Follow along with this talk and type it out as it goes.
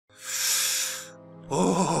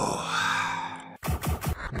Oh.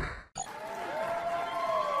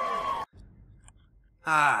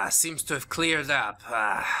 Seems to have cleared up.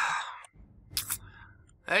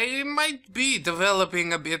 I might be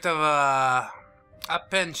developing a bit of a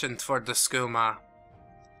penchant for the skooma.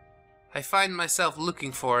 I find myself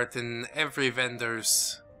looking for it in every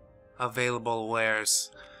vendor's available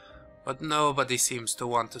wares, but nobody seems to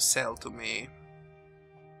want to sell to me.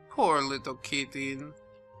 Poor little kitten,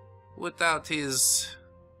 without his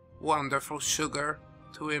wonderful sugar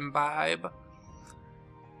to imbibe.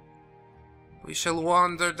 We shall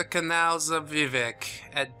wander the canals of Vivek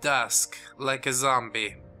at dusk like a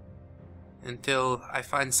zombie, until I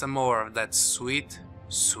find some more of that sweet,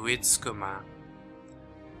 sweet skooma.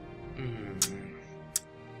 I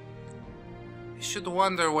should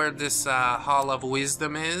wonder where this Hall of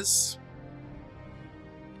Wisdom is.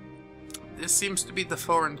 This seems to be the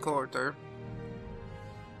foreign quarter.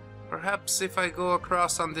 Perhaps if I go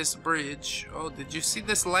across on this bridge... Oh, did you see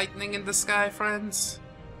this lightning in the sky, friends?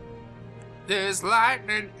 There's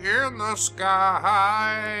lightning in the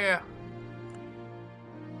sky.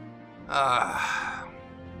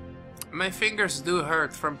 My fingers do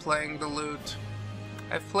hurt from playing the lute.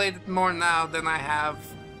 I've played it more now than I have,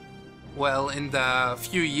 well, in the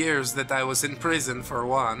few years that I was in prison, for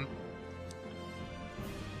one.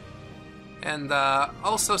 And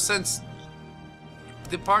also since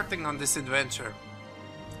departing on this adventure.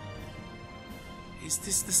 Is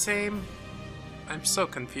this the same? I'm so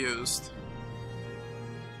confused.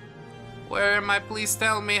 Where am I? Please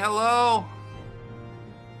tell me. Hello?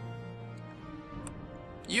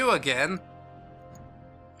 You again?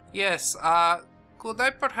 Yes, could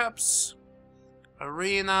I perhaps...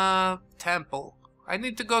 Arena... Temple. I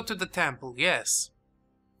need to go to the temple, yes.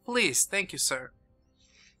 Please, thank you, sir.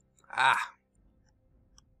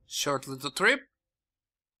 Short little trip.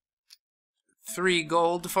 3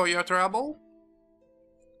 gold for your trouble.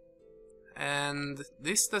 And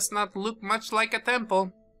this does not look much like a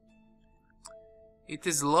temple. It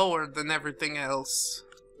is lower than everything else.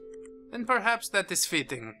 And perhaps that is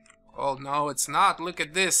fitting. Oh no, it's not. Look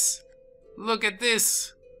at this. Look at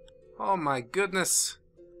this. Oh my goodness.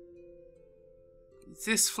 Is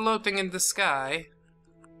this floating in the sky?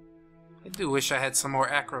 I do wish I had some more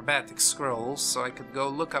acrobatic scrolls so I could go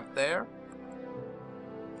look up there.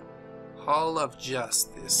 Hall of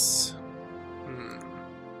Justice.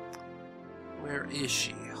 Where is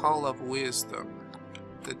she? Hall of Wisdom.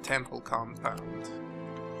 The temple compound.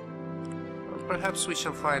 Or perhaps we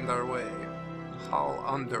shall find our way. Hall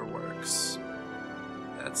Underworks.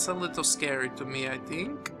 That's a little scary to me, I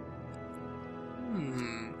think.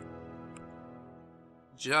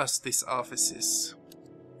 Justice offices.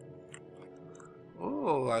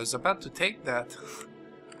 Oh, I was about to take that.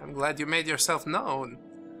 I'm glad you made yourself known.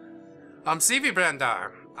 I'm CV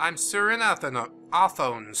Bran'dar. I'm Surin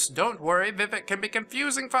Athones. Don't worry, Vivek can be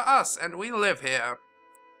confusing for us, and we live here.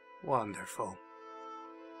 Wonderful.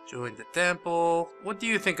 Join the temple. What do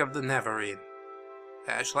you think of the Neverine?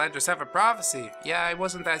 Ashlanders have a prophecy. Yeah, I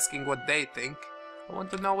wasn't asking what they think. I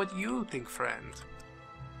want to know what you think, friend.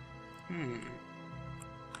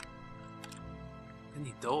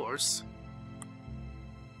 Any doors?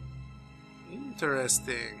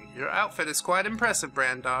 Interesting. Your outfit is quite impressive,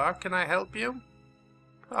 Bran'dar. Can I help you?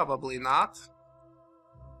 Probably not.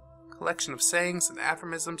 Collection of sayings and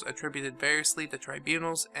aphorisms attributed variously to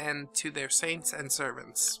tribunals and to their saints and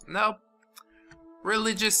servants. Nope.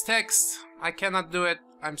 Religious text. I cannot do it.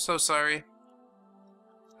 I'm so sorry.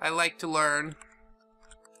 I like to learn.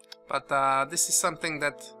 But this is something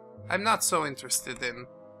that I'm not so interested in.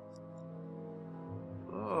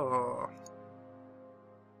 Oh.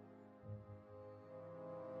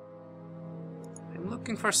 I'm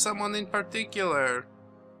looking for someone in particular.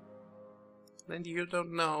 Then you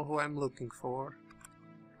don't know who I'm looking for.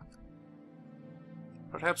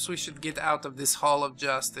 Perhaps we should get out of this Hall of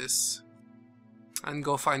Justice and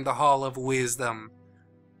go find the Hall of Wisdom.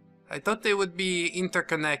 I thought they would be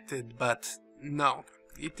interconnected, but no.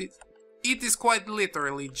 It is quite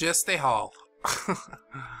literally just a hall.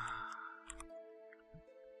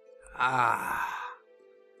 A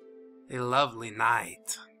lovely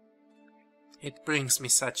night. It brings me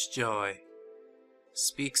such joy.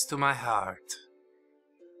 Speaks to my heart.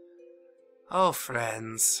 Oh,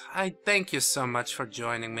 friends, I thank you so much for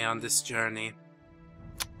joining me on this journey.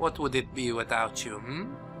 What would it be without you,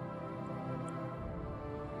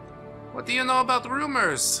 What do you know about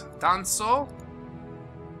rumors, Danso?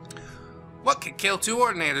 What could kill 2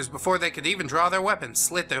 ordinators before they could even draw their weapons?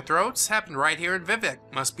 Slit their throats? Happened right here in Vivek.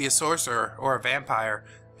 Must be a sorcerer or a vampire.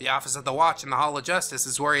 The Office of the Watch in the Hall of Justice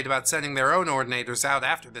is worried about sending their own ordinators out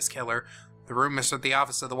after this killer. The rumors of the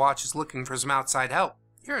Office of the Watch is looking for some outside help.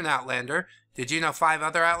 You're an Outlander. Did you know 5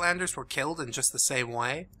 other Outlanders were killed in just the same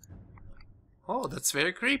way? Oh, that's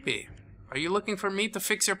very creepy. Are you looking for me to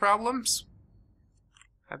fix your problems?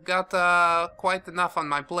 I've got quite enough on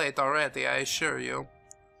my plate already, I assure you.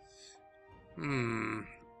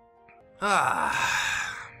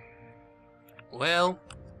 Well,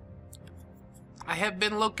 I have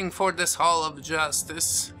been looking for this Hall of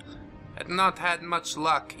Justice, and not had much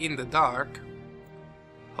luck in the dark.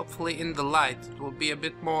 Hopefully in the light it will be a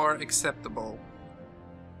bit more acceptable.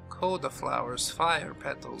 Coda flowers, fire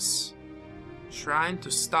petals. Shrine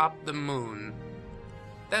to stop the moon.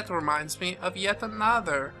 That reminds me of yet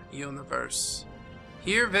another universe.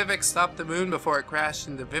 Here Vivek stopped the moon before it crashed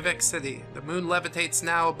into Vivek City. The moon levitates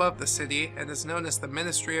now above the city and is known as the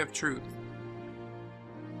Ministry of Truth.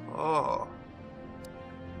 Oh.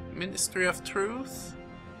 Ministry of Truth?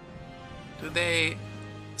 Do they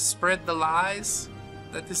spread the lies?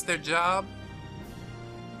 That is their job?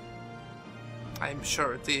 I'm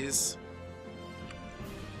sure it is.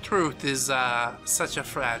 Truth is such a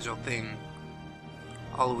fragile thing.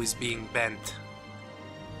 Always being bent.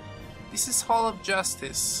 This is Hall of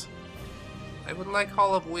Justice. I would like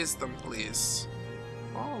Hall of Wisdom, please.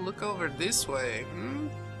 Oh, look over this way.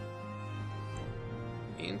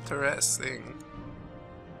 Interesting.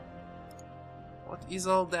 What is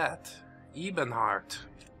all that? Ebenheart.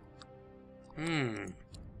 I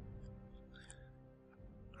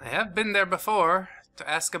have been there before to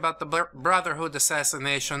ask about the Brotherhood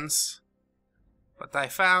assassinations, but I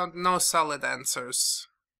found no solid answers.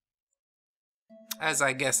 As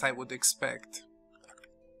I guess I would expect.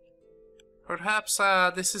 Perhaps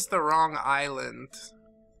this is the wrong island.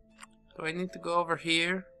 Do I need to go over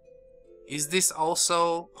here? Is this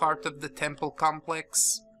also part of the temple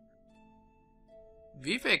complex?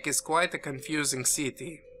 Vivek is quite a confusing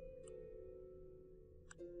city.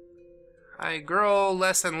 I grow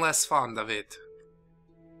less and less fond of it.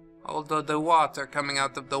 Although the water coming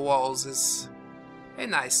out of the walls is a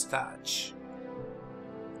nice touch.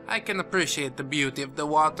 I can appreciate the beauty of the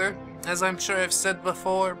water, as I'm sure I've said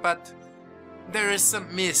before, but there is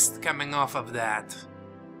some mist coming off of that.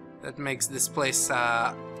 That makes this place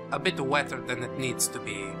a bit wetter than it needs to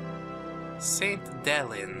be. Saint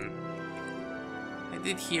Delin. I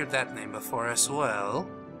did hear that name before as well.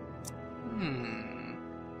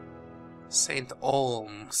 St.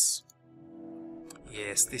 Olms.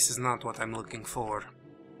 Yes, this is not what I'm looking for.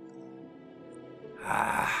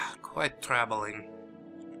 Quite troubling.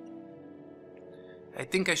 I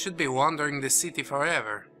think I should be wandering this city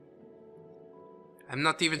forever. I'm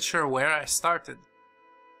not even sure where I started.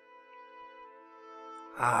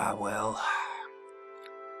 Well.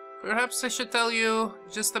 Perhaps I should tell you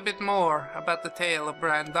just a bit more about the tale of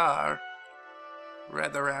Bran'dar.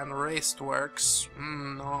 Addhiranirr Raceworks.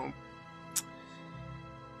 No.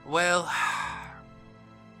 Well,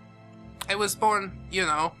 I was born, you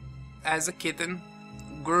know, as a kitten.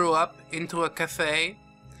 Grew up into a cafe.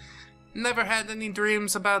 Never had any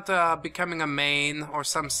dreams about becoming a main or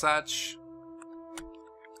some such.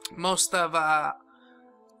 Most of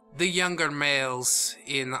the younger males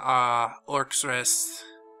in Orc's Rest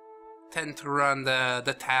tend to run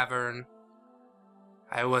the tavern.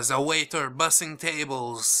 I was a waiter, bussing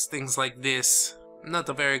tables, things like this. Not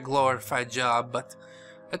a very glorified job, but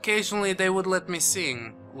occasionally they would let me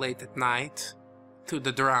sing late at night to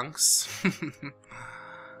the drunks.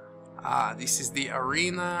 This is the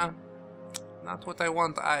arena. Not what I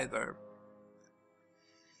want either.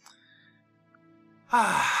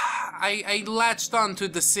 I latched on to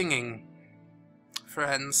the singing,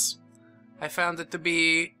 friends. I found it to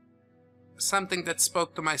be something that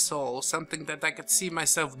spoke to my soul, something that I could see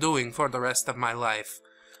myself doing for the rest of my life.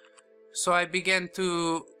 So I began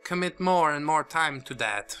to commit more and more time to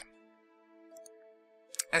that.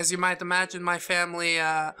 As you might imagine, my family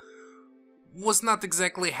was not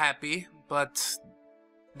exactly happy, but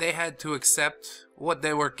they had to accept what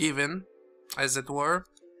they were given, as it were.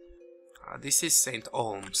 This is St.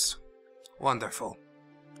 Olms. Wonderful.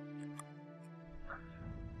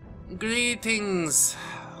 Greetings.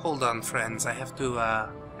 Hold on, friends. I have to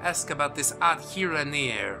ask about this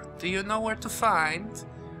Addhiranirr. Do you know where to find?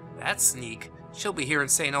 That sneak. She'll be here in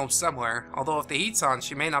St. Olms somewhere, although if the heat's on,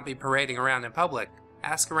 she may not be parading around in public.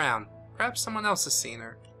 Ask around. Perhaps someone else has seen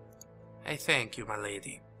her. I thank you, my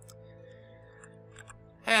lady.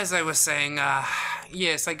 As I was saying,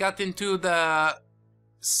 yes, I got into the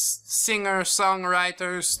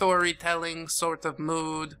singer-songwriter, storytelling sort of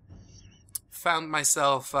mood. Found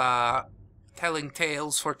myself telling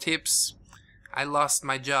tales for tips. I lost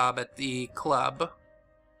my job at the club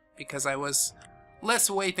because I was less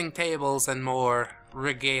waiting tables and more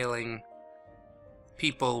regaling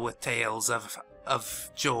people with tales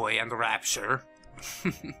of joy and rapture.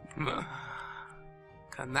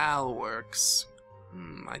 Canal works.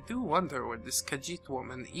 I do wonder where this Khajit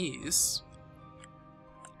woman is.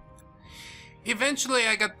 Eventually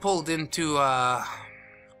I got pulled into a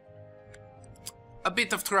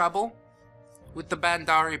bit of trouble with the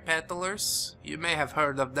Bran'dar peddlers. You may have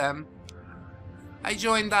heard of them. I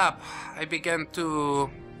joined up. I began to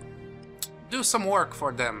do some work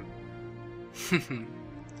for them.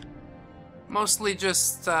 Mostly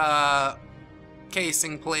just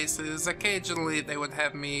casing places. Occasionally they would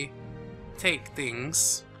have me take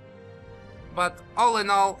things. But all in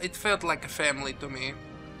all, it felt like a family to me.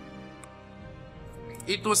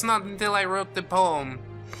 It was not until I wrote the poem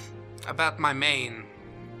about my main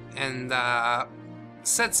and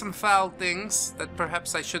said some foul things that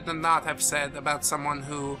perhaps I should not have said about someone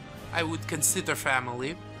who I would consider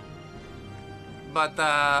family. But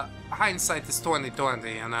hindsight is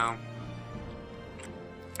 20/20, you know.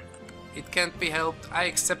 It can't be helped. I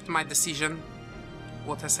accept my decision.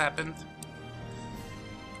 What has happened?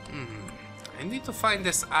 I need to find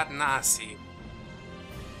this Addhiranirr.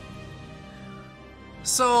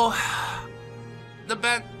 So, the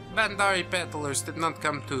Bran'dar peddlers did not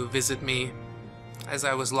come to visit me as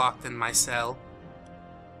I was locked in my cell,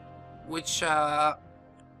 which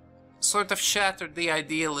sort of shattered the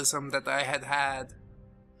idealism that I had,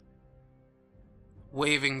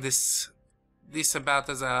 waving this about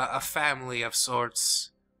as a family of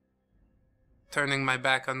sorts, turning my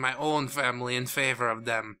back on my own family in favor of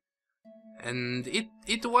them. And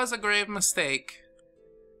it was a grave mistake.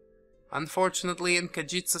 Unfortunately, in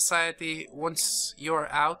Khajit society, once you're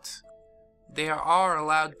out, they are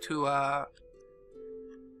allowed to, other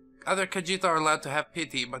Khajit are allowed to have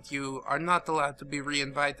pity, but you are not allowed to be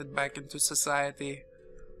re-invited back into society.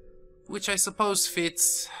 Which I suppose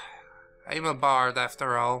fits. I'm a bard,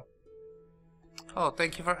 after all. Oh,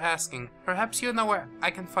 thank you for asking. Perhaps you know where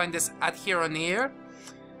I can find this Addhiranirr?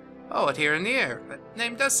 Oh, Addhiranirr. That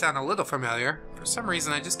name does sound a little familiar. For some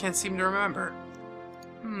reason, I just can't seem to remember.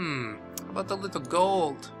 How about the little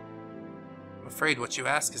gold? I'm afraid what you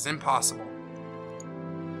ask is impossible.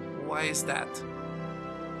 Why is that?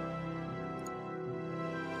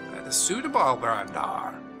 That is suitable,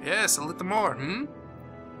 Bran'dar. Yes, a little more,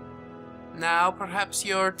 Now, perhaps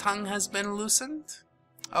your tongue has been loosened?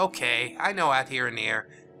 Okay, I know Addhiranirr.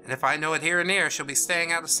 And if I know Addhiranirr, she'll be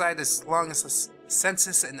staying outside as long as a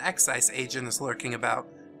census and excise agent is lurking about.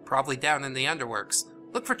 Probably down in the underworks.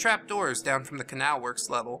 Look for trapdoors down from the canal works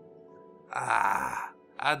level.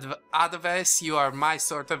 Advice, you are my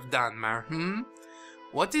sort of Dunmer,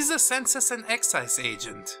 What is a census and excise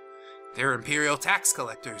agent? They're imperial tax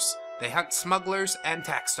collectors. They hunt smugglers and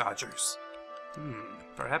tax dodgers.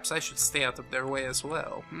 Perhaps I should stay out of their way as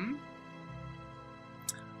well,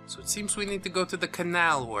 So it seems we need to go to the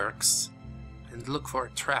canal works and look for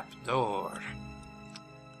a trapdoor.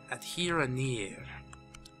 Addhiranirr.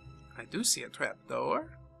 I do see a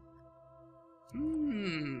trapdoor.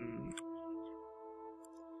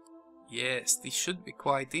 Yes, this should be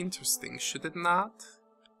quite interesting, should it not?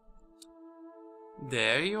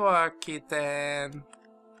 There you are, kitten.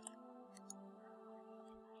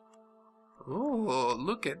 Oh,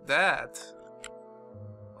 look at that.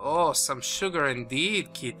 Oh, some sugar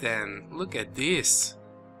indeed, kitten. Look at this.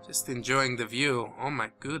 Just enjoying the view. Oh my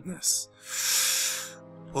goodness.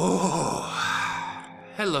 Oh.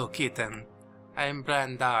 Hello, kitten. I am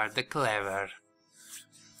Bran'dar the Clever.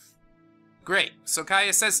 Great. So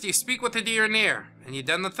Kaya says to you, speak with Addhiranirr. And you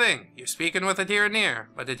done the thing. You're speaking with Addhiranirr.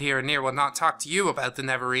 But Addhiranirr will not talk to you about the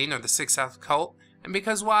Neverine or the Sixth South cult. And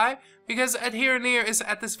because why? Because Addhiranirr is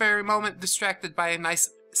at this very moment distracted by a nice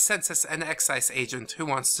census and excise agent who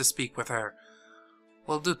wants to speak with her.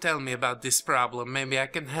 Well, do tell me about this problem. Maybe I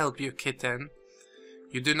can help you, kitten.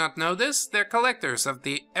 You do not know this? They're collectors of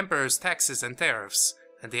the Emperor's taxes and tariffs.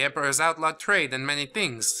 And the Emperor's outlawed trade in many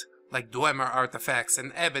things, like Dwemer artifacts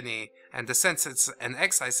and ebony, and the census and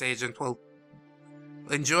excise agent will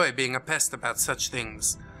enjoy being a pest about such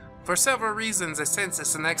things. For several reasons, a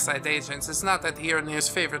census and excise agent is not Addhiranirr's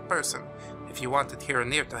favorite person. If you want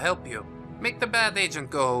Addhiranirr to help you, make the bad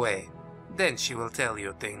agent go away. Then she will tell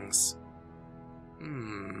you things.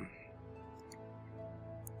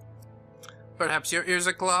 Perhaps your ears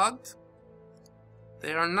are clogged?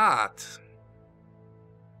 They are not.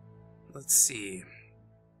 Let's see.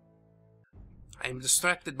 I am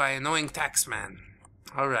distracted by an annoying taxman.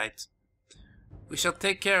 Alright. We shall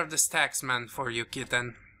take care of this taxman for you,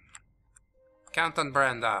 kitten. Count on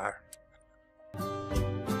Bran'dar.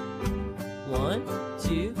 1,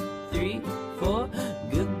 2, 3, 4...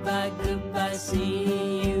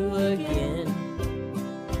 again.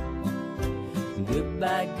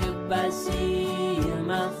 Goodbye, goodbye, see you